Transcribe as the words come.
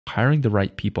hiring the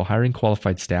right people, hiring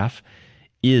qualified staff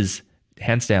is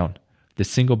hands down the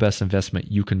single best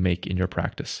investment you can make in your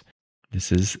practice.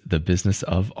 This is the business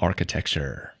of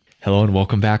architecture. Hello and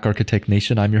welcome back, Architect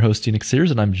Nation. I'm your host, Enoch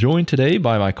Sears, and I'm joined today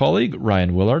by my colleague,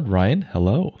 Rion Willard. Rion,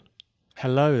 hello.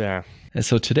 Hello there. And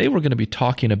so today we're going to be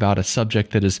talking about a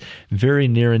subject that is very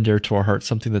near and dear to our heart,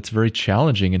 something that's very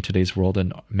challenging in today's world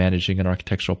in managing an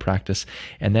architectural practice,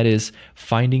 and that is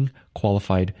finding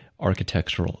qualified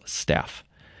architectural staff.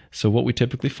 So what we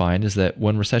typically find is that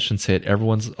when recessions hit, a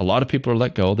lot of people are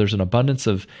let go. There's an abundance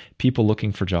of people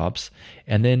looking for jobs.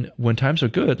 And then when times are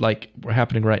good, like we're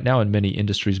happening right now in many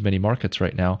industries, many markets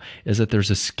right now, is that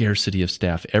there's a scarcity of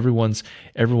staff. Everyone's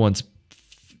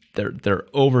they're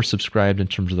oversubscribed in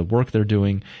terms of the work they're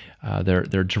doing.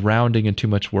 They're drowning in too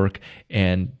much work,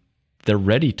 and they're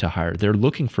ready to hire. They're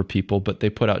looking for people, but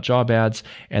they put out job ads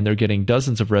and they're getting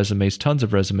dozens of resumes, tons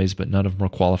of resumes, but none of them are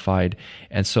qualified.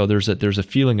 And so there's a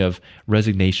feeling of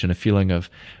resignation, a feeling of,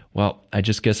 well, I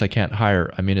just guess I can't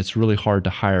hire. I mean, it's really hard to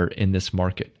hire in this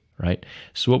market, right?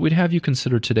 So what we'd have you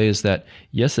consider today is that,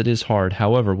 yes, it is hard.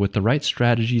 However, with the right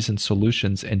strategies and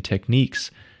solutions and techniques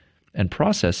and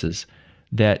processes,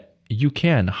 that you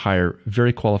can hire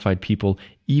very qualified people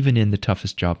even in the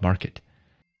toughest job market.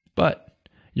 But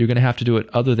you're going to have to do it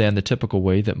other than the typical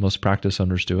way that most practice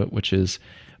owners do it, which is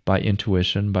by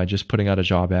intuition, by just putting out a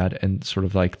job ad and sort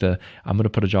of like I'm going to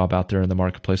put a job out there in the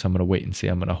marketplace. I'm going to wait and see.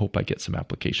 I'm going to hope I get some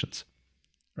applications,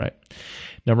 right?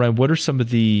 Now, Rion,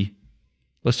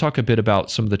 let's talk a bit about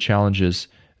some of the challenges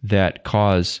that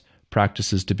cause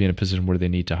practices to be in a position where they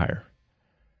need to hire.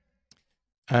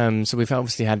 So we've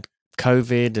obviously had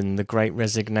COVID and the Great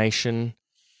Resignation,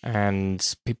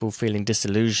 and people feeling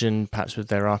disillusioned perhaps with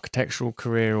their architectural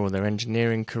career or their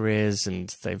engineering careers, and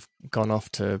they've gone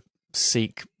off to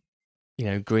seek,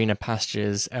 greener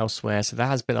pastures elsewhere. So there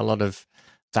has been a lot of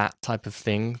that type of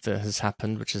thing that has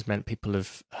happened, which has meant people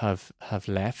have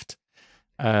left.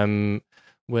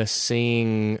 We're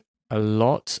seeing a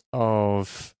lot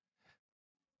of,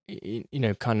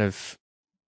 kind of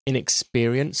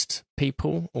inexperienced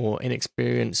people or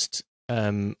inexperienced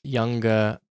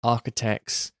younger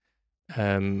architects,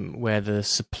 where the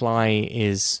supply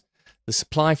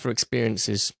for experience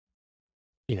is,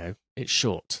 it's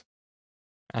short,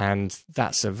 and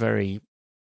that's a very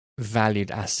valued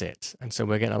asset. And so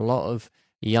we're getting a lot of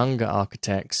younger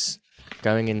architects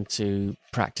going into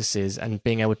practices and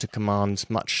being able to command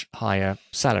much higher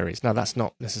salaries. Now, that's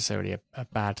not necessarily a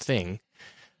bad thing,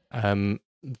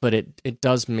 but it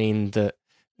does mean that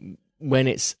when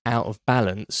it's out of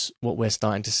balance, what we're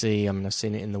starting to see, I've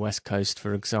seen it in the West Coast,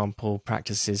 for example,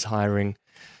 practices hiring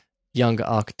younger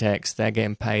architects, they're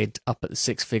getting paid up at the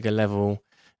six-figure level,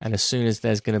 and as soon as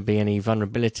there's going to be any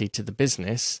vulnerability to the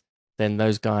business, then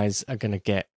those guys they're going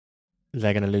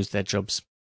to lose their jobs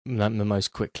the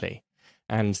most quickly.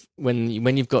 And when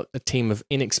you've got a team of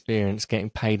inexperienced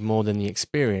getting paid more than the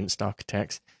experienced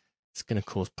architects, it's going to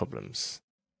cause problems.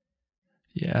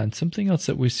 Yeah, and something else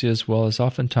that we see as well is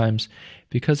oftentimes,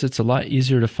 because it's a lot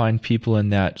easier to find people in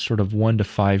that sort of 1 to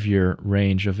 5 year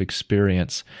range of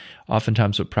experience,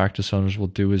 oftentimes what practice owners will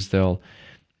do is the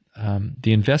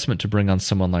investment to bring on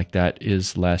someone like that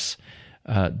is less.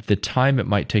 The time it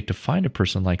might take to find a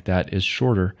person like that is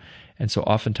shorter. And so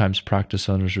oftentimes practice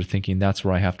owners are thinking, that's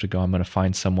where I have to go. I'm going to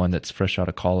find someone that's fresh out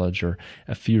of college or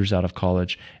a few years out of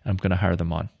college, and I'm going to hire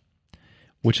them on.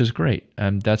 Which is great.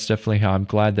 And that's definitely how I'm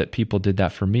glad that people did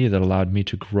that for me, that allowed me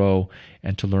to grow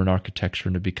and to learn architecture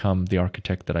and to become the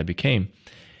architect that I became.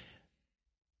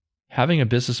 Having a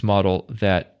business model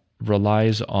that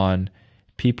relies on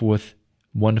people with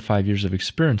 1 to 5 years of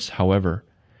experience, however,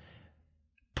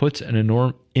 puts an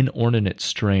inordinate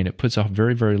strain. It puts a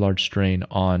very, very large strain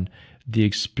on the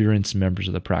experienced members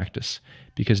of the practice,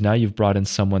 because now you've brought in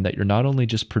someone that you're not only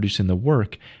just producing the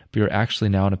work, but you're actually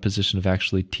now in a position of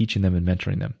actually teaching them and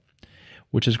mentoring them,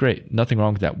 which is great. Nothing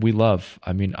wrong with that.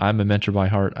 I'm a mentor by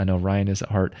heart. I know Rion is at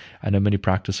heart. I know many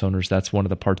practice owners, that's one of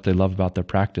the parts they love about their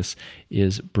practice,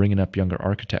 is bringing up younger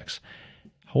architects.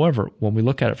 However, when we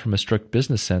look at it from a strict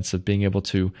business sense of being able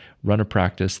to run a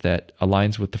practice that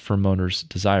aligns with the firm owner's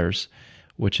desires,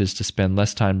 which is to spend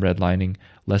less time redlining,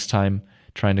 less time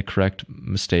trying to correct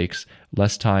mistakes,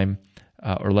 less time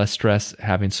or less stress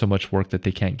having so much work that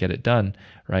they can't get it done,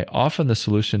 right? Often the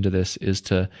solution to this is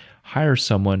to hire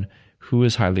someone who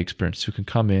is highly experienced, who can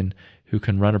come in, who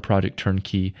can run a project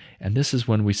turnkey. And this is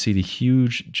when we see the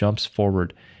huge jumps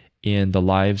forward in the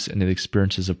lives and the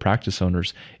experiences of practice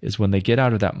owners, is when they get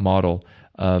out of that model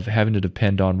of having to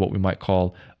depend on what we might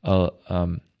call a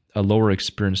lower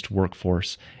experienced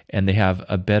workforce, and they have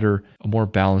a more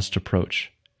balanced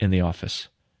approach in the office.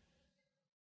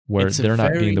 where It's a they're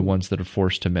not being very the ones that are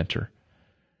forced to mentor.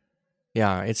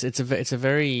 Yeah, it's a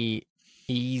very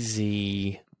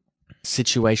easy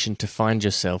situation to find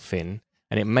yourself in,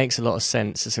 and it makes a lot of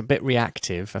sense. It's a bit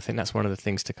reactive. I think that's one of the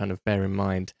things to kind of bear in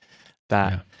mind,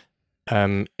 that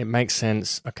Yeah. it makes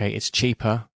sense. Okay, it's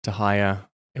cheaper to hire.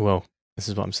 Well, this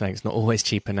is what I'm saying. It's not always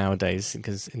cheaper nowadays,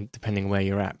 because depending where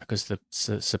you're at, because the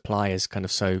supply is kind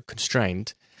of so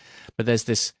constrained. But there's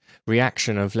this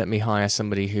reaction of, let me hire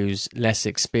somebody who's less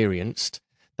experienced.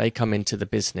 They come into the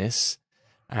business,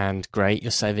 and great,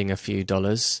 you're saving a few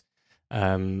dollars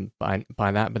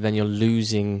by that, but then you're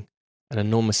losing an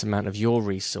enormous amount of your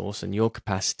resource and your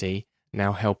capacity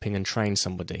now helping and train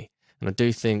somebody. And I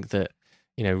do think that,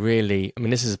 really, I mean,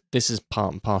 this is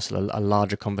part and parcel a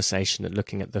larger conversation,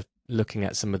 that looking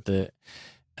at some of the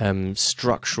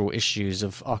structural issues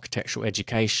of architectural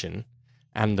education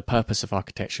and the purpose of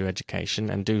architectural education.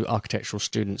 And do architectural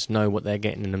students know what they're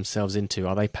getting themselves into?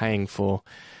 Are they paying for,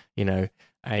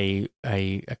 a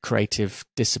creative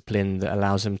discipline that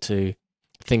allows them to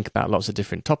think about lots of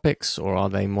different topics, or are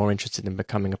they more interested in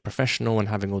becoming a professional and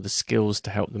having all the skills to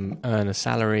help them earn a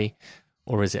salary,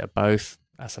 or is it a both?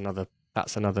 That's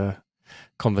another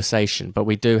conversation. But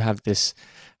we do have this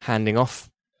handing off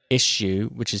issue,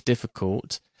 which is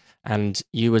difficult, and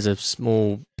you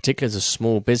particularly as a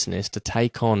small business, to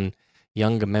take on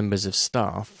younger members of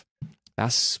staff,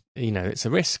 that's, it's a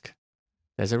risk.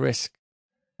 There's a risk.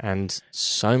 And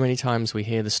so many times we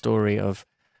hear the story of,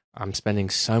 I'm spending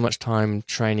so much time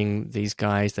training these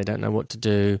guys, they don't know what to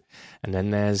do. And then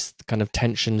there's the kind of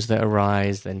tensions that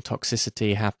arise, then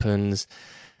toxicity happens,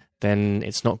 then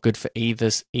it's not good for either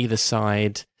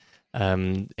side.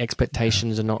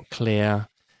 Expectations are not clear.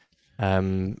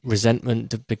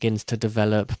 Resentment begins to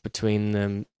develop between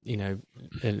them, the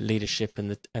leadership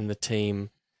and the team.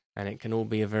 And it can all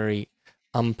be a very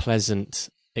unpleasant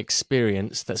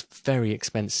experience that's very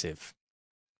expensive.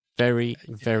 Very,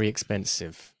 very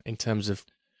expensive in terms of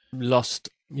lost,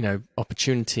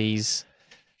 opportunities,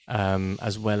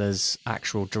 as well as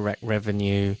actual direct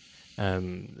revenue,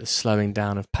 the slowing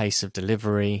down of pace of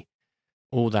delivery,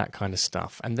 all that kind of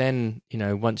stuff. And then,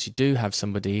 once you do have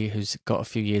somebody who's got a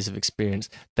few years of experience,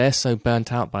 they're so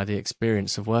burnt out by the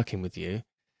experience of working with you,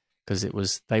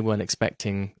 because they weren't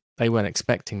expecting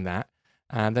that,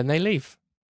 and then they leave.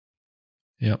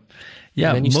 Yep. Yeah.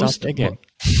 And then you start again.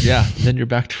 Yeah. Then you're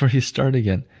back to where you start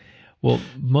again. Well,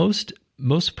 most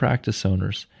practice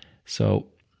owners. So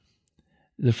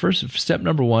the first step,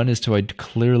 number one, is to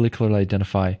clearly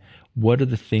identify what are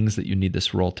the things that you need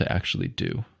this role to actually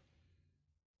do.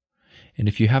 And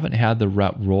if you haven't had the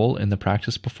role in the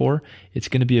practice before, it's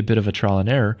going to be a bit of a trial and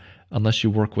error, unless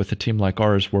you work with a team like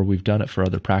ours where we've done it for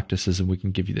other practices and we can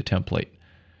give you the template.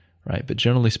 Right? But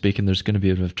generally speaking, there's going to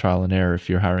be a bit of trial and error if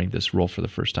you're hiring this role for the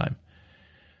first time.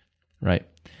 Right?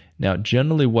 Now,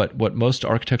 generally what most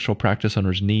architectural practice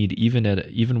owners need,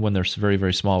 even when they're very,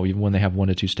 very small, even when they have 1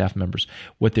 to 2 staff members,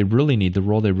 what they really need, the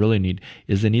role they really need,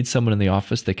 is they need someone in the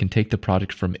office that can take the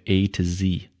project from A to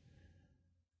Z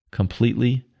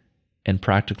completely and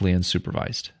practically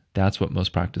unsupervised. That's what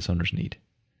most practice owners need.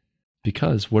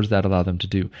 Because what does that allow them to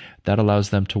do? That allows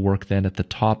them to work then at the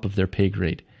top of their pay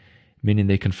grade, meaning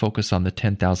they can focus on the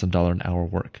 $10,000 an hour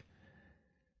work,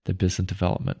 the business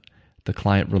development, the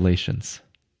client relations,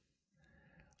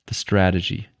 the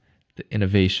strategy, the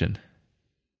innovation,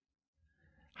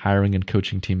 hiring and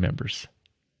coaching team members,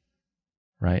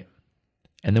 right?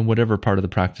 And then whatever part of the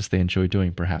practice they enjoy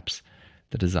doing, perhaps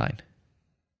the design.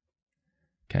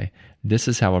 Okay, this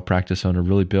is how a practice owner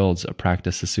really builds a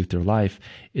practice to suit their life,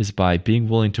 is by being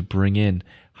willing to bring in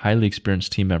highly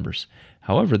experienced team members.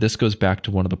 However, this goes back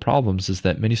to one of the problems, is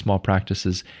that many small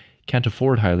practices can't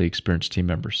afford highly experienced team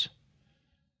members.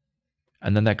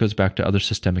 And then that goes back to other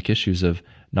systemic issues of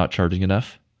not charging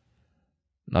enough,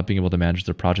 not being able to manage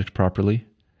their project properly,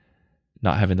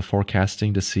 not having the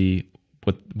forecasting to see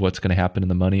what's going to happen in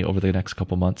the money over the next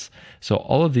couple months. So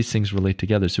all of these things relate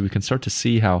together. So we can start to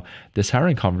see how this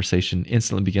hiring conversation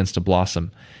instantly begins to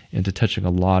blossom into touching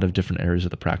a lot of different areas of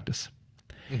the practice.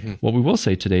 Mm-hmm. What we will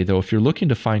say today, though, if you're looking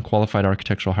to find qualified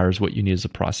architectural hires, what you need is a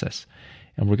process.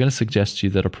 And we're going to suggest to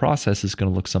you that a process is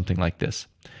going to look something like this.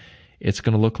 It's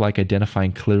going to look like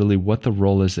identifying clearly what the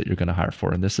role is that you're going to hire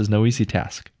for. And this is no easy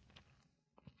task,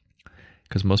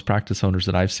 because most practice owners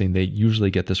that I've seen, they usually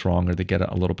get this wrong, or they get it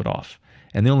a little bit off.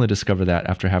 And they only discover that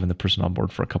after having the person on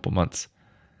board for a couple months.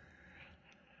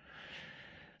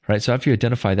 Right? So after you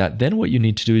identify that, then what you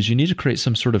need to do is you need to create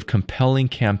some sort of compelling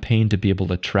campaign to be able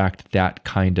to attract that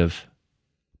kind of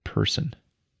person.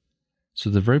 So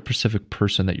the very specific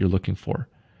person that you're looking for,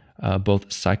 both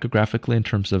psychographically in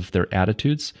terms of their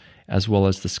attitudes, as well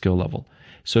as the skill level.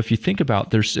 So if you think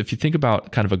about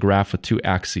kind of a graph with two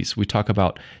axes, we talk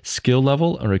about skill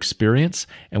level or experience,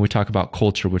 and we talk about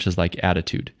culture, which is like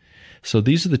attitude. So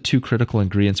these are the two critical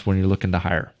ingredients when you're looking to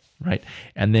hire, right?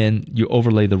 And then you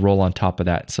overlay the role on top of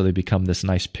that, so they become this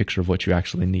nice picture of what you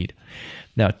actually need.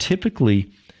 Now,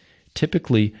 typically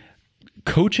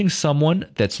coaching someone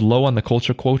that's low on the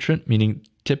culture quotient, meaning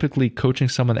typically coaching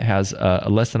someone that has a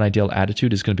less than ideal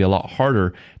attitude, is going to be a lot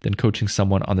harder than coaching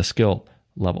someone on the skill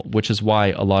level, which is why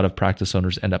a lot of practice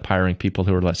owners end up hiring people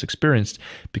who are less experienced,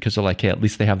 because they're like, hey, at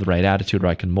least they have the right attitude, or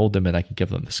I can mold them and I can give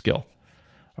them the skill.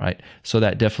 All right. So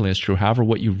that definitely is true. However,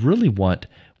 what you really want,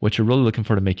 what you're really looking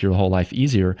for to make your whole life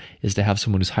easier, is to have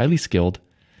someone who's highly skilled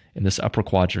in this upper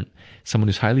quadrant, someone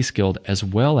who's highly skilled as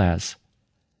well as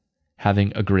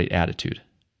having a great attitude.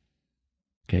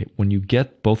 Okay. When you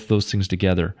get both of those things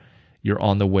together, you're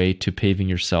on the way to paving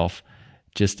yourself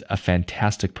just a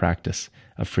fantastic practice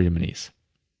of freedom and ease.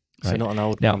 Right? So not an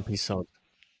old grumpy sod.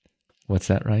 What's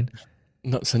that, Ryan?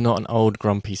 Not an old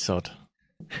grumpy sod.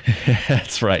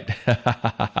 That's right.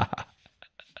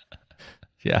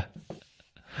 Yeah.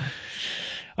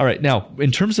 All right. Now,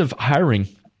 in terms of hiring,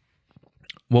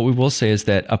 what we will say is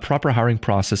that a proper hiring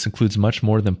process includes much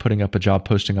more than putting up a job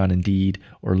posting on Indeed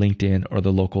or LinkedIn or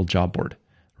the local job board,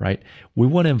 right? We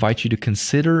want to invite you to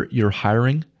consider your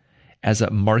hiring as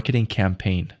a marketing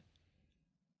campaign.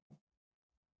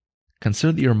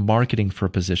 Consider that you're marketing for a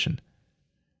position.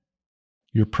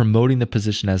 You're promoting the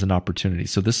position as an opportunity.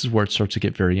 So this is where it starts to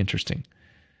get very interesting.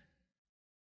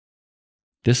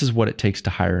 This is what it takes to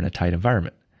hire in a tight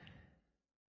environment,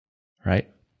 right?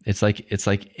 It's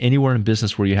like anywhere in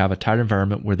business where you have a tight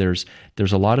environment where there's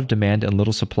a lot of demand and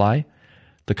little supply.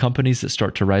 The companies that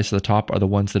start to rise to the top are the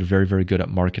ones that are very, very good at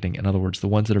marketing. In other words, the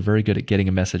ones that are very good at getting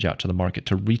a message out to the market,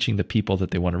 to reaching the people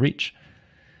that they want to reach.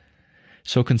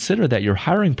 So consider that your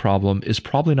hiring problem is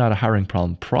probably not a hiring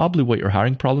problem. Probably what your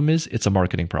hiring problem is, it's a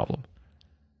marketing problem.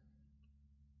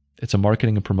 It's a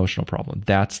marketing and promotional problem.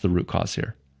 That's the root cause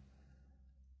here.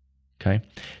 Okay.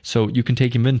 So you can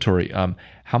take inventory.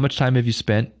 How much time have you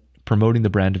spent promoting the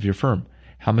brand of your firm?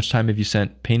 How much time have you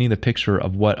spent painting the picture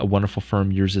of what a wonderful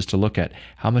firm yours is to look at?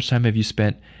 How much time have you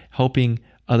spent helping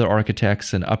other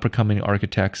architects and up-and-coming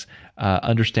architects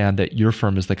understand that your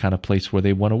firm is the kind of place where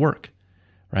they want to work?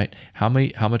 Right? How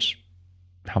much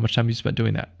time have you spent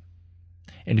doing that?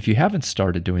 And if you haven't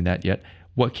started doing that yet,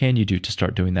 what can you do to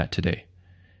start doing that today?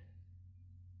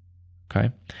 Okay.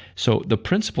 So the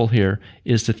principle here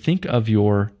is to think of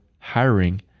your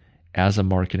hiring as a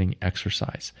marketing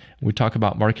exercise. When we talk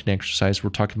about marketing exercise, we're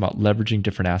talking about leveraging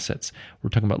different assets.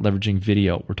 We're talking about leveraging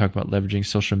video. We're talking about leveraging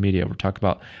social media. We're talking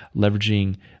about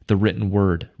leveraging the written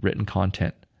word, written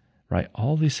content, right?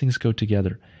 All these things go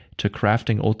together to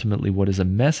crafting ultimately what is a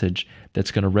message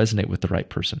that's going to resonate with the right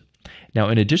person. Now,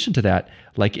 in addition to that,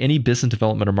 like any business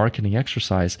development or marketing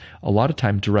exercise, a lot of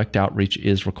time direct outreach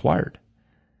is required.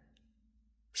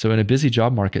 So in a busy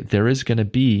job market, there is going to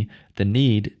be the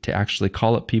need to actually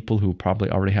call up people who probably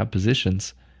already have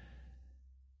positions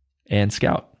and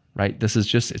scout, right? It's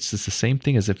just the same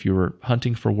thing as if you were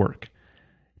hunting for work.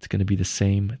 It's going to be the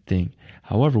same thing.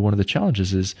 However, one of the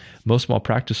challenges is most small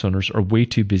practice owners are way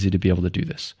too busy to be able to do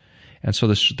this. And so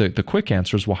the quick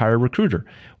answer is, we'll hire a recruiter.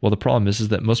 Well, the problem is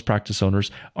that most practice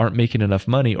owners aren't making enough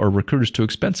money, or a recruiter's too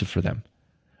expensive for them,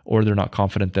 or they're not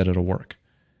confident that it'll work,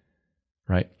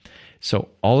 right? So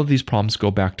all of these problems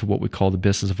go back to what we call the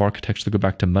business of architecture. They go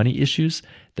back to money issues.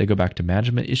 They go back to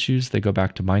management issues. They go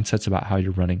back to mindsets about how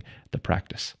you're running the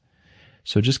practice.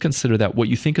 So just consider that what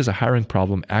you think is a hiring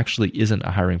problem actually isn't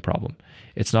a hiring problem.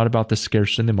 It's not about the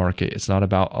scarcity in the market. It's not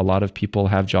about a lot of people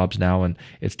have jobs now and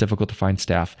it's difficult to find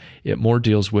staff. It more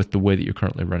deals with the way that you're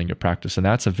currently running your practice. And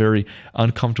that's a very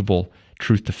uncomfortable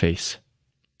truth to face.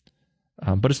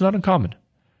 But it's not uncommon.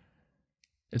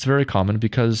 It's very common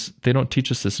because they don't teach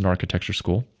us this in architecture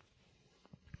school.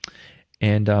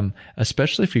 And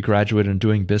especially if you graduated and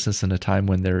doing business in a time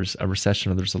when there's a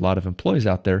recession or there's a lot of employees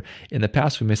out there, in the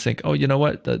past we may think, oh, you know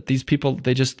what, these people,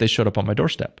 they showed up on my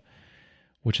doorstep,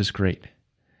 which is great.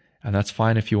 And that's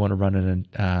fine if you want to run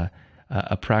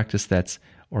a practice that's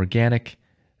organic,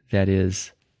 that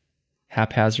is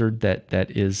haphazard,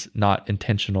 that is not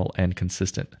intentional and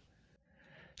consistent.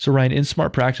 So Ryan, in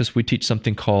Smart Practice, we teach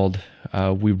something called,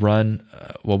 we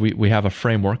have a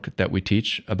framework that we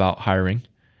teach about hiring.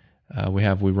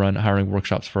 We run hiring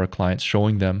workshops for our clients,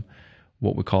 showing them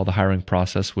what we call the hiring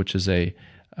process, which is a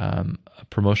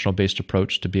promotional-based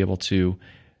approach to be able to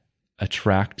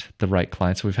attract the right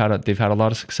clients. They've had a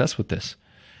lot of success with this.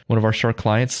 One of our shark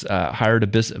clients hired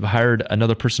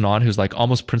another person on who's like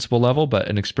almost principal level, but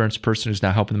an experienced person who's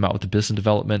now helping them out with the business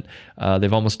development.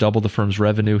 They've almost doubled the firm's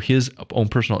revenue. His own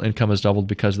personal income has doubled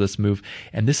because of this move.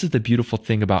 And this is the beautiful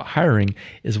thing about hiring,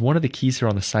 is one of the keys here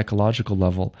on the psychological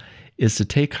level is to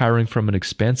take hiring from an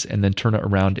expense and then turn it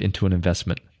around into an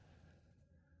investment.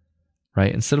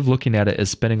 Right? Instead of looking at it as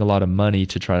spending a lot of money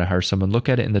to try to hire someone, look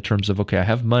at it in the terms of, okay, I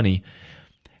have money.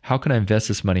 How can I invest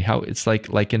this money? How it's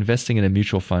like investing in a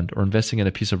mutual fund or investing in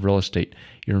a piece of real estate.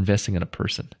 You're investing in a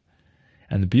person.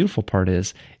 And the beautiful part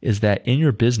is that in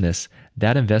your business,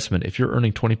 that investment, if you're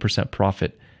earning 20%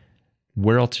 profit,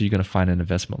 where else are you going to find an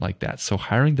investment like that? So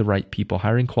hiring the right people,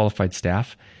 hiring qualified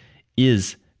staff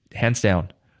is hands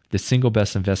down the single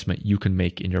best investment you can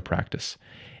make in your practice.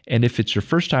 And if it's your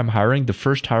first time hiring, the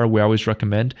first hire we always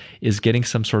recommend is getting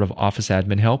some sort of office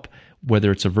admin help,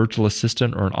 whether it's a virtual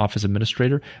assistant or an office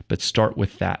administrator, but start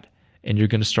with that. And you're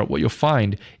going to start, what you'll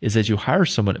find is as you hire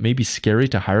someone, it may be scary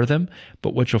to hire them,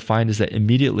 but what you'll find is that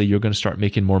immediately you're going to start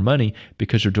making more money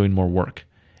because you're doing more work.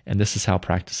 And this is how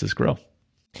practices grow.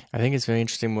 I think it's very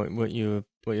interesting what you're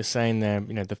saying there.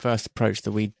 You know, the first approach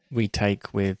that we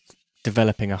take with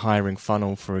developing a hiring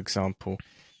funnel, for example,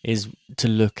 is to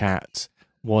look at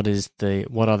what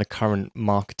are the current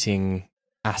marketing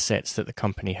assets that the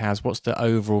company has, what's the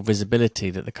overall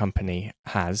visibility that the company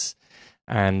has,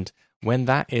 and when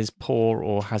that is poor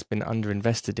or has been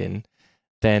underinvested in,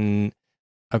 then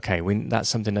okay, that's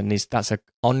something that's an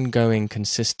ongoing,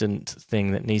 consistent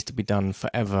thing that needs to be done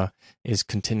forever, is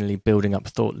continually building up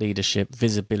thought leadership,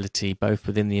 visibility, both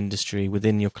within the industry,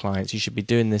 within your clients. You should be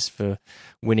doing this for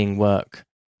winning work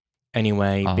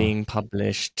anyway, being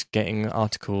published, getting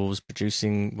articles,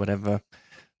 producing whatever,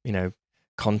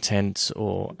 content,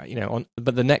 or,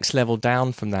 but the next level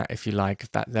down from that, if you like,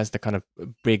 if there's the kind of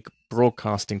big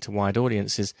broadcasting to wide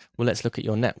audiences, well, let's look at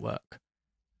your network.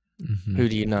 Mm-hmm. Who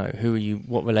do you know? Who are you?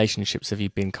 What relationships have you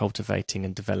been cultivating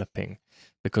and developing?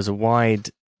 Because a wide,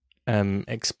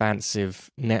 expansive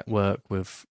network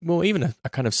with, well, even a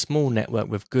kind of small network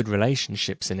with good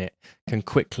relationships in it can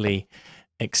quickly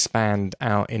expand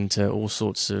out into all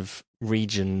sorts of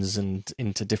regions and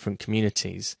into different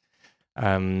communities.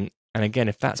 And again,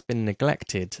 if that's been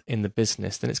neglected in the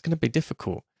business, then it's going to be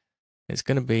difficult. It's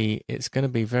going to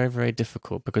be very, very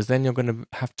difficult, because then you're going to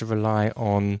have to rely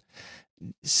on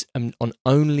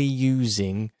only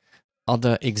using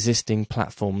other existing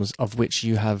platforms of which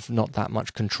you have not that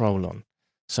much control on.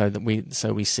 So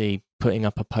we see putting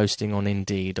up a posting on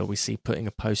Indeed, or we see putting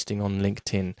a posting on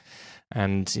LinkedIn,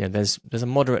 and there's a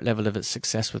moderate level of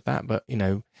success with that. But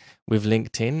with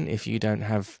LinkedIn, if you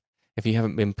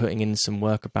haven't been putting in some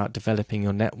work about developing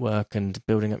your network and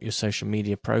building up your social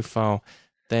media profile,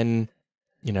 then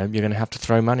you're going to have to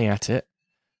throw money at it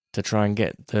to try and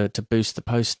get to boost the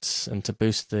posts and to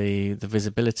boost the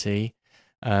visibility.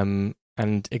 And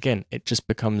again, it just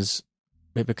becomes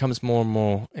more and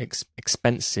more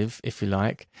expensive, if you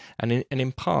like, and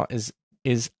in part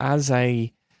is as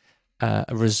a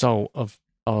result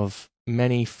of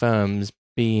many firms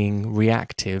being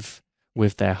reactive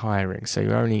with their hiring. So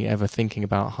you're only ever thinking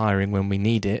about hiring when we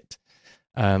need it,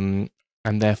 and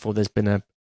therefore there's been a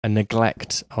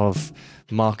neglect of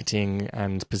marketing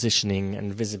and positioning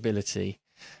and visibility,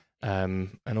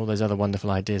 and all those other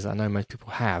wonderful ideas that I know most people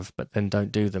have, but then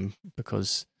don't do them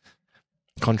because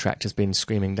contract has been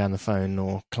screaming down the phone,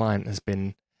 or client has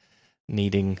been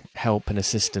needing help and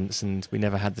assistance, and we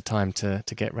never had the time to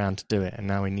get round to do it, and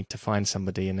now we need to find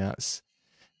somebody, and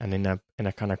in a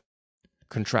kind of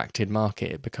contracted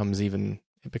market, it becomes even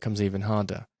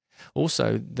harder.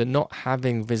 Also, the not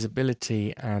having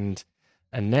visibility and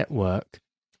a network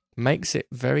makes it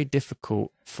very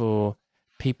difficult for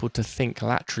people to think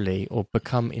laterally or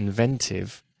become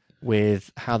inventive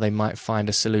with how they might find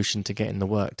a solution to getting the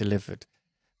work delivered.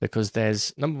 Because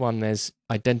there's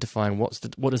identifying what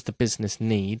does the business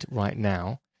need right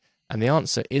now, and the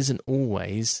answer isn't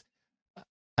always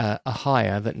a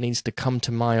hire that needs to come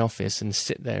to my office and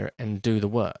sit there and do the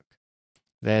work.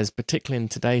 There's, particularly in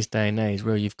today's day and age,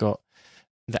 where you've got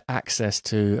the access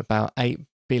to about 8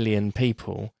 billion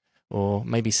people, or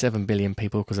maybe 7 billion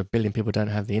people, because 1 billion people don't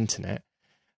have the internet.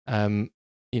 There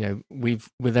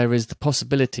is the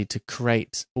possibility to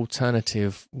create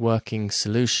alternative working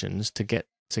solutions to get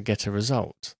a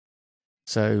result.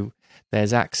 So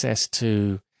there's access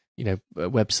to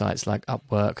websites like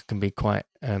Upwork can be quite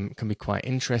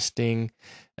interesting.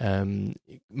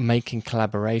 Making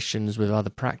collaborations with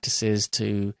other practices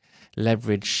to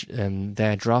leverage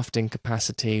their drafting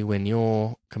capacity when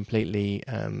you're completely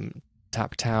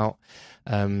tapped out.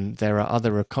 There are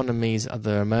other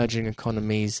emerging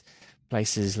economies,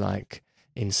 places like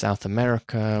in South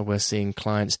America. We're seeing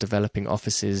clients developing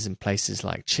offices in places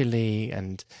like Chile,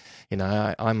 and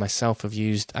I myself have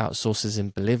used outsourcers in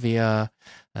Bolivia.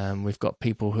 We've got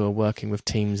people who are working with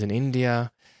teams in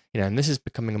India, and this is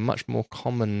becoming a much more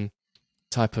common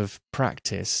type of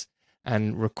practice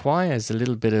and requires a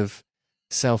little bit of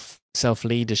self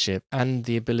leadership and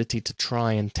the ability to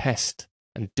try and test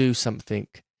and do something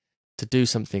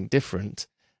different.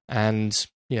 And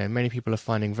many people are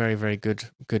finding very, very good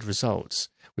results.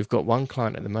 We've got one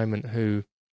client at the moment who,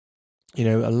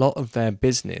 a lot of their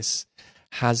business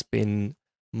has been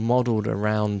modeled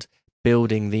around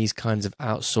building these kinds of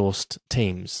outsourced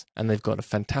teams, and they've got a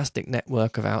fantastic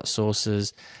network of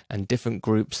outsourcers and different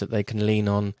groups that they can lean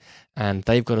on, and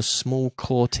they've got a small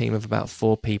core team of about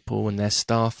 4 people, and their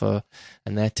staff and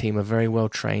their team are very well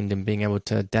trained in being able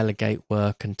to delegate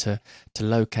work and to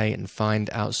locate and find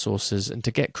outsourcers and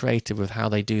to get creative with how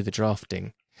they do the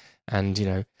drafting. And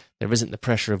there isn't the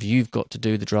pressure of you've got to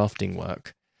do the drafting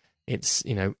work. It's,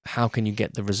 how can you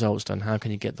get the results done? How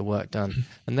can you get the work done?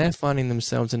 And they're finding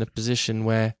themselves in a position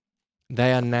where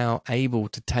they are now able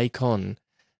to take on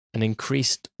an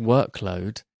increased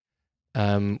workload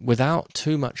without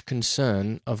too much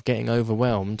concern of getting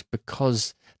overwhelmed,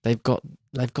 because they've got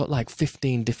like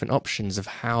 15 different options of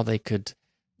how they could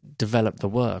develop the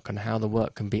work and how the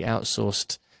work can be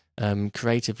outsourced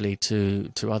creatively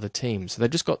to other teams. So they've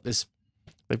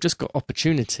just got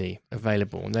opportunity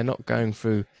available, and they're not going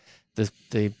through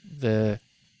they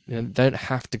don't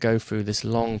have to go through this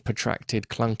long, protracted,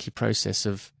 clunky process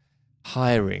of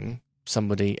hiring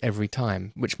somebody every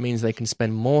time, which means they can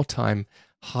spend more time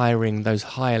hiring those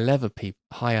higher level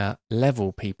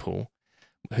people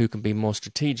who can be more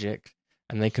strategic,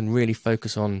 and they can really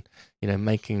focus on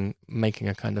making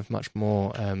a kind of much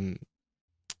more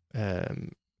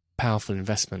powerful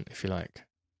investment, if you like.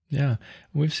 Yeah,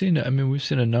 we've seen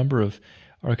a number of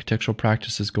architectural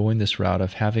practices going this route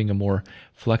of having a more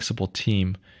flexible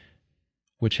team,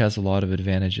 which has a lot of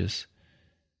advantages.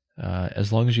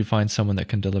 As long as you find someone that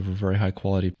can deliver very high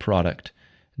quality product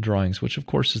drawings, which of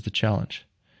course is the challenge.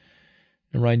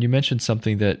 And Rion, you mentioned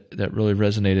something that really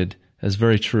resonated as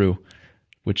very true,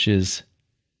 which is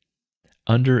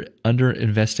under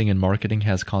investing in marketing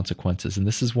has consequences. And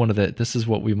this is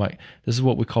what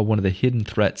we call one of the hidden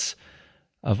threats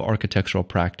of architectural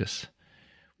practice,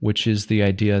 which is the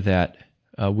idea that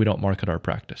we don't market our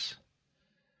practice.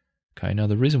 Okay, now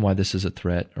the reason why this is a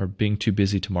threat, or being too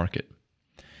busy to market,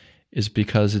 is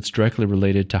because it's directly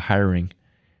related to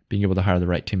being able to hire the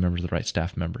right team members, the right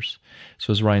staff members.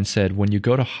 So as Rion said, when you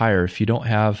go to hire, if you don't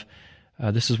have,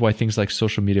 this is why things like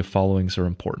social media followings are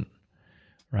important,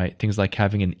 right? Things like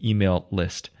having an email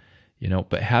list,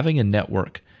 but having a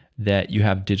network that you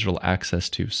have digital access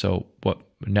to. So what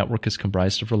network is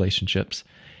comprised of relationships.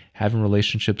 Having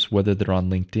relationships, whether they're on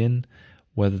LinkedIn,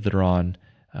 whether they're on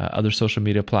other social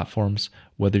media platforms,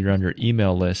 whether you're on your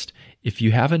email list, if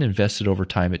you haven't invested over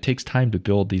time, it takes time to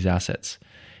build these assets.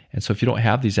 And so if you don't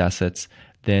have these assets,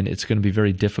 then it's going to be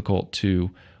very difficult to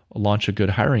launch a good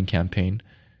hiring campaign,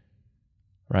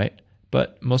 right?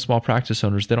 But most small practice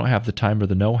owners, they don't have the time or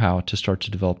the know-how to start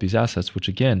to develop these assets, which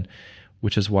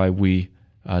is why we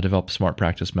develop the Smart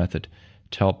Practice Method,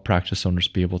 to help practice owners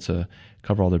be able to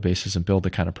cover all their bases and build the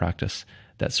kind of practice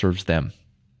that serves them.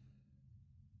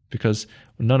 Because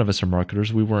none of us are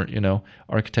marketers. We weren't,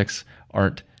 architects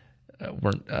weren't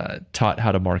taught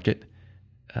how to market.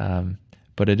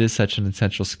 But it is such an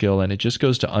essential skill, and it just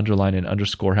goes to underline and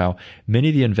underscore how many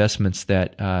of the investments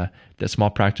that small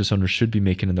practice owners should be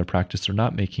making in their practice they're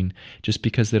not making, just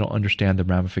because they don't understand the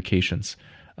ramifications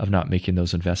of not making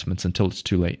those investments until it's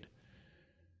too late.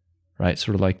 Right?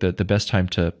 Sort of like the best time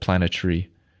to plant a tree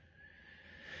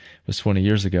was 20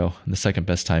 years ago, and the second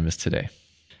best time is today.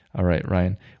 All right,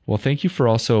 Rion. Well, thank you for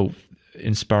also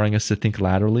inspiring us to think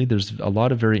laterally. There's a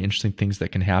lot of very interesting things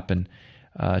that can happen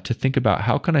to think about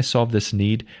how can I solve this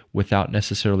need without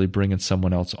necessarily bringing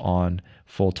someone else on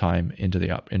full-time into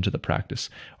the practice.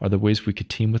 Are there ways we could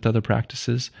team with other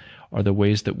practices? Are there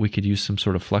ways that we could use some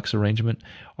sort of flex arrangement?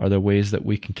 Are there ways that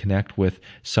we can connect with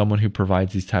someone who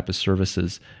provides these type of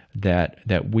services that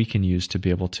we can use to be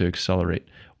able to accelerate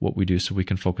what we do so we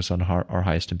can focus on our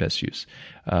highest and best use?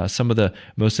 Some of the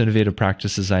most innovative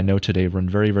practices I know today run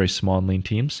very, very small and lean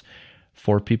teams.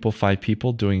 4 people, 5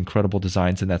 people doing incredible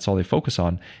designs, and that's all they focus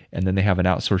on. And then they have an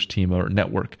outsourced team or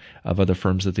network of other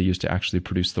firms that they use to actually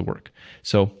produce the work.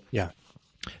 So yeah,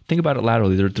 think about it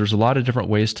laterally. There's a lot of different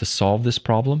ways to solve this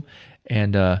problem.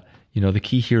 And the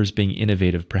key here is being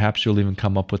innovative. Perhaps you'll even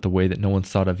come up with a way that no one's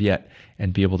thought of yet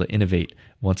and be able to innovate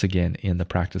once again in the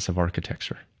practice of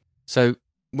architecture. So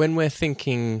when we're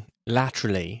thinking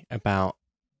laterally about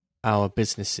our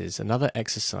businesses, another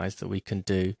exercise that we can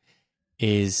do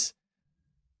is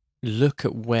look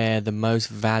at where the most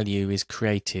value is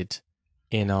created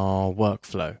in our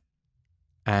workflow.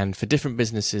 And for different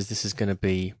businesses, this is going to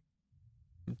be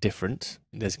different.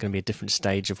 There's going to be a different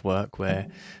stage of work where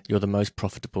you're the most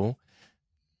profitable.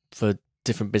 For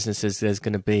different businesses, there's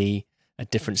going to be a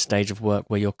different stage of work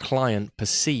where your client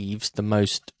perceives the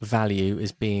most value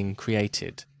is being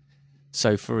created.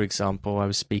 So, for example, I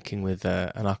was speaking with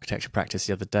an architecture practice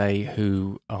the other day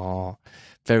who are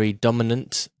very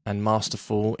dominant and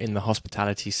masterful in the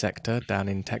hospitality sector down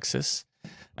in Texas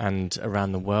and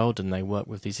around the world, and they work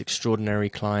with these extraordinary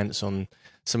clients on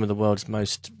some of the world's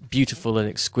most beautiful and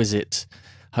exquisite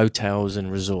hotels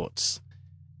and resorts.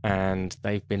 And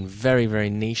they've been very, very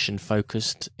niche and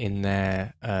focused in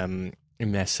their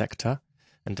sector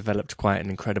and developed quite an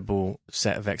incredible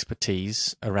set of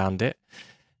expertise around it.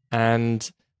 And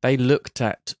they looked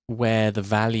at where the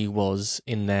value was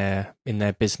in their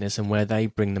business and where they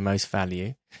bring the most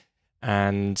value.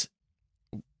 And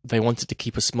they wanted to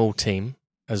keep a small team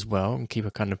as well and keep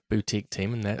a kind of boutique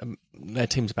team. And their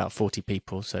team's about 40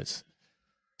 people, so it's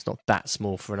not that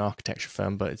small for an architecture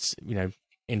firm, but it's, you know,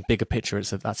 in bigger picture,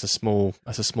 that's a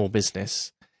small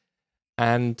business.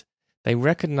 And they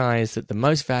recognize that the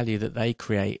most value that they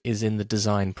create is in the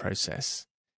design process,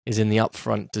 is in the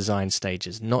upfront design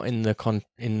stages, not in the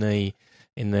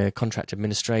contract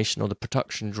administration or the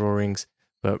production drawings,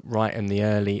 but right in the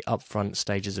early upfront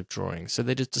stages of drawing. So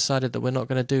they just decided that we're not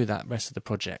going to do that rest of the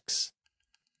projects.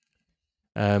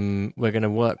 We're going to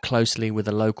work closely with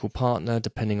a local partner,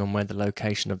 depending on where the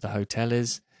location of the hotel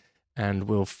is, and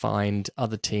we'll find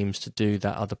other teams to do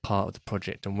that other part of the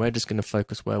project. And we're just going to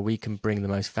focus where we can bring the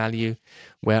most value,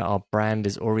 where our brand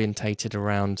is orientated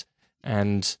around.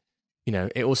 And, you know,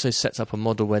 it also sets up a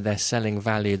model where they're selling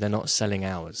value, they're not selling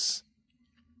hours.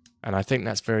 And I think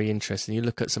that's very interesting. You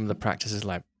look at some of the practices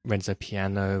like Renzo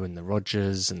Piano and the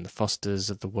Rogers and the Fosters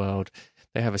of the world,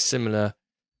 they have a similar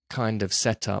kind of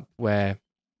setup where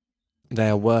they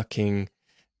are working,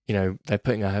 you know, they're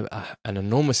putting an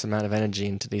enormous amount of energy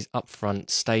into these upfront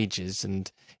stages,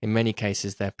 and in many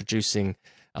cases they're producing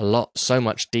so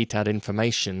much detailed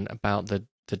information about the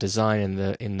design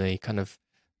in the kind of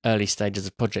early stages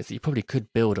of projects that you probably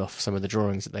could build off some of the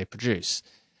drawings that they produce.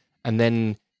 And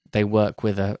then they work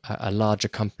with a larger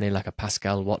company like a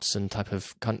Pascal Watson type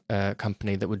of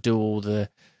company that would do all the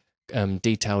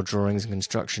detailed drawings and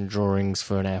construction drawings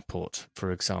for an airport,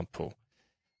 for example.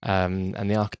 And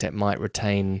the architect might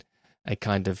retain a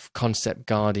kind of concept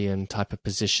guardian type of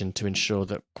position to ensure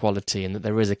that quality and that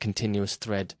there is a continuous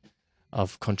thread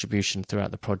of contribution throughout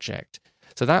the project.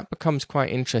 So that becomes quite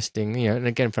interesting, you know. And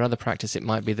again, for another practice, it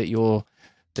might be that your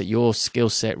skill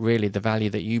set, really, the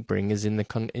value that you bring is in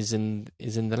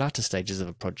the latter stages of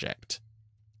a project.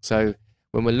 So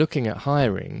when we're looking at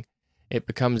hiring, it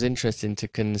becomes interesting to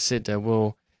consider,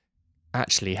 well,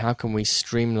 actually, how can we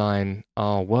streamline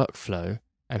our workflow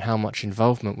and how much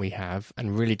involvement we have,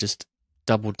 and really just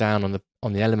double down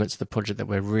on the elements of the project that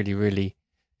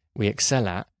we excel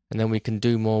at, and then we can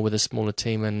do more with a smaller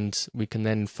team, and we can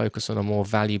then focus on a more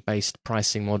value-based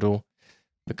pricing model,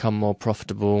 become more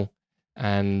profitable,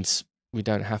 and we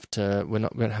don't have to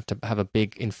have a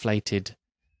big inflated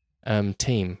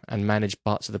team and manage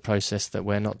parts of the process that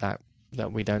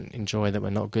that we don't enjoy, that we're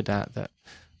not good at, that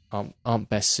aren't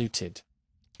best suited.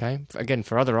 Okay, again,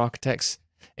 for other architects,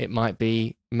 it might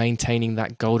be maintaining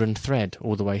that golden thread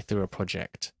all the way through a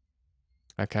project.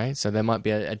 Okay, so there might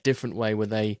be a different way where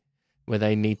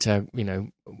they need to, you know,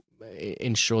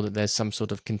 ensure that there's some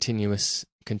sort of continuous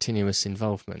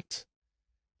involvement.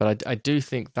 But I do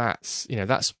think that's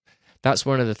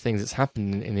one of the things that's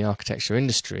happened in the architecture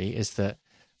industry, is that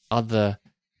other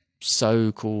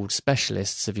so-called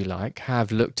specialists, if you like,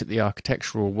 have looked at the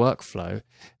architectural workflow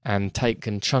and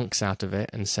taken chunks out of it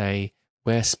and say,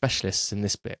 we're specialists in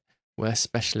this bit, we're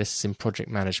specialists in project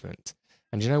management.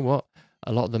 And you know what?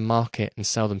 A lot of them market and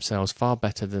sell themselves far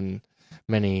better than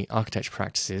many architecture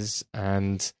practices,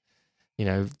 and you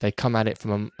know, they come at it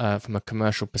from a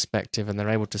commercial perspective, and they're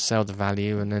able to sell the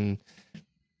value, and then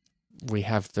we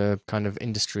have the kind of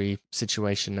industry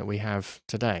situation that we have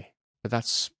today. But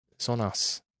it's on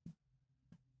us.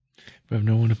 We have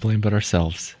no one to blame but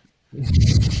ourselves.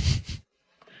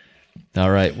 All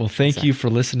right. Well, thank you for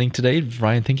listening today.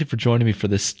 Rion, thank you for joining me for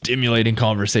this stimulating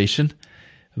conversation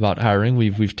about hiring.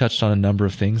 We've touched on a number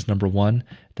of things. Number one,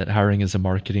 that hiring is a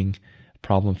marketing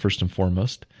problem first and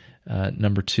foremost.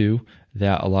 Number two,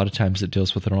 that a lot of times it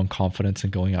deals with their own confidence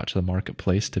and going out to the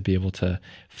marketplace to be able to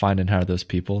find and hire those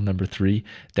people. Number three,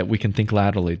 that we can think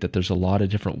laterally, that there's a lot of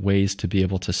different ways to be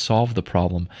able to solve the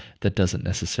problem that doesn't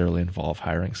necessarily involve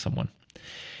hiring someone.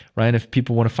 Rion, if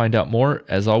people want to find out more,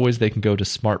 as always, they can go to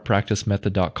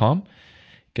smartpracticemethod.com,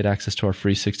 get access to our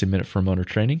free 60-minute firm owner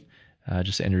training.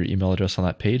 Just enter your email address on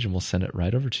that page and we'll send it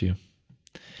right over to you.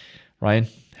 Rion,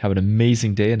 have an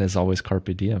amazing day, and as always,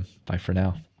 Carpe Diem. Bye for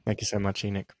now. Thank you so much,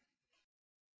 Enoch.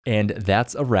 And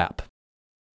that's a wrap.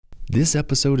 This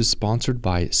episode is sponsored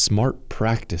by Smart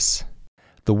Practice,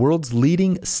 the world's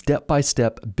leading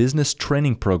step-by-step business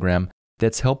training program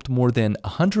that's helped more than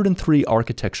 103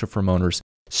 architecture firm owners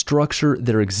structure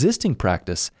their existing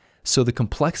practice so the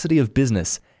complexity of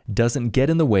business doesn't get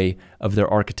in the way of their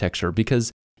architecture.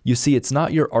 Because you see, it's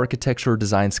not your architecture or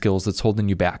design skills that's holding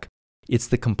you back. It's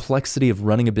the complexity of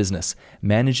running a business,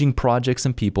 managing projects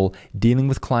and people, dealing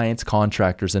with clients,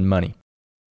 contractors, and money.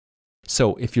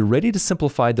 So if you're ready to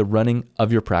simplify the running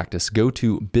of your practice, go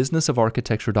to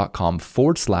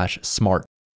businessofarchitecture.com/smart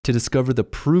to discover the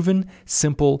proven,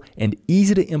 simple, and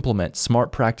easy to implement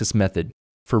Smart Practice method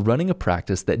for running a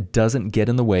practice that doesn't get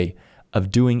in the way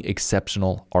of doing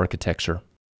exceptional architecture.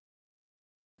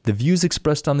 The views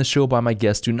expressed on the show by my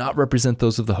guests do not represent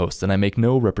those of the host, and I make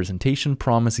no representation,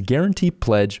 promise, guarantee,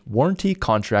 pledge, warranty,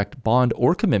 contract, bond,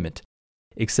 or commitment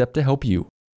except to help you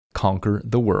conquer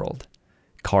the world.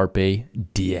 Carpe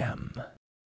Diem.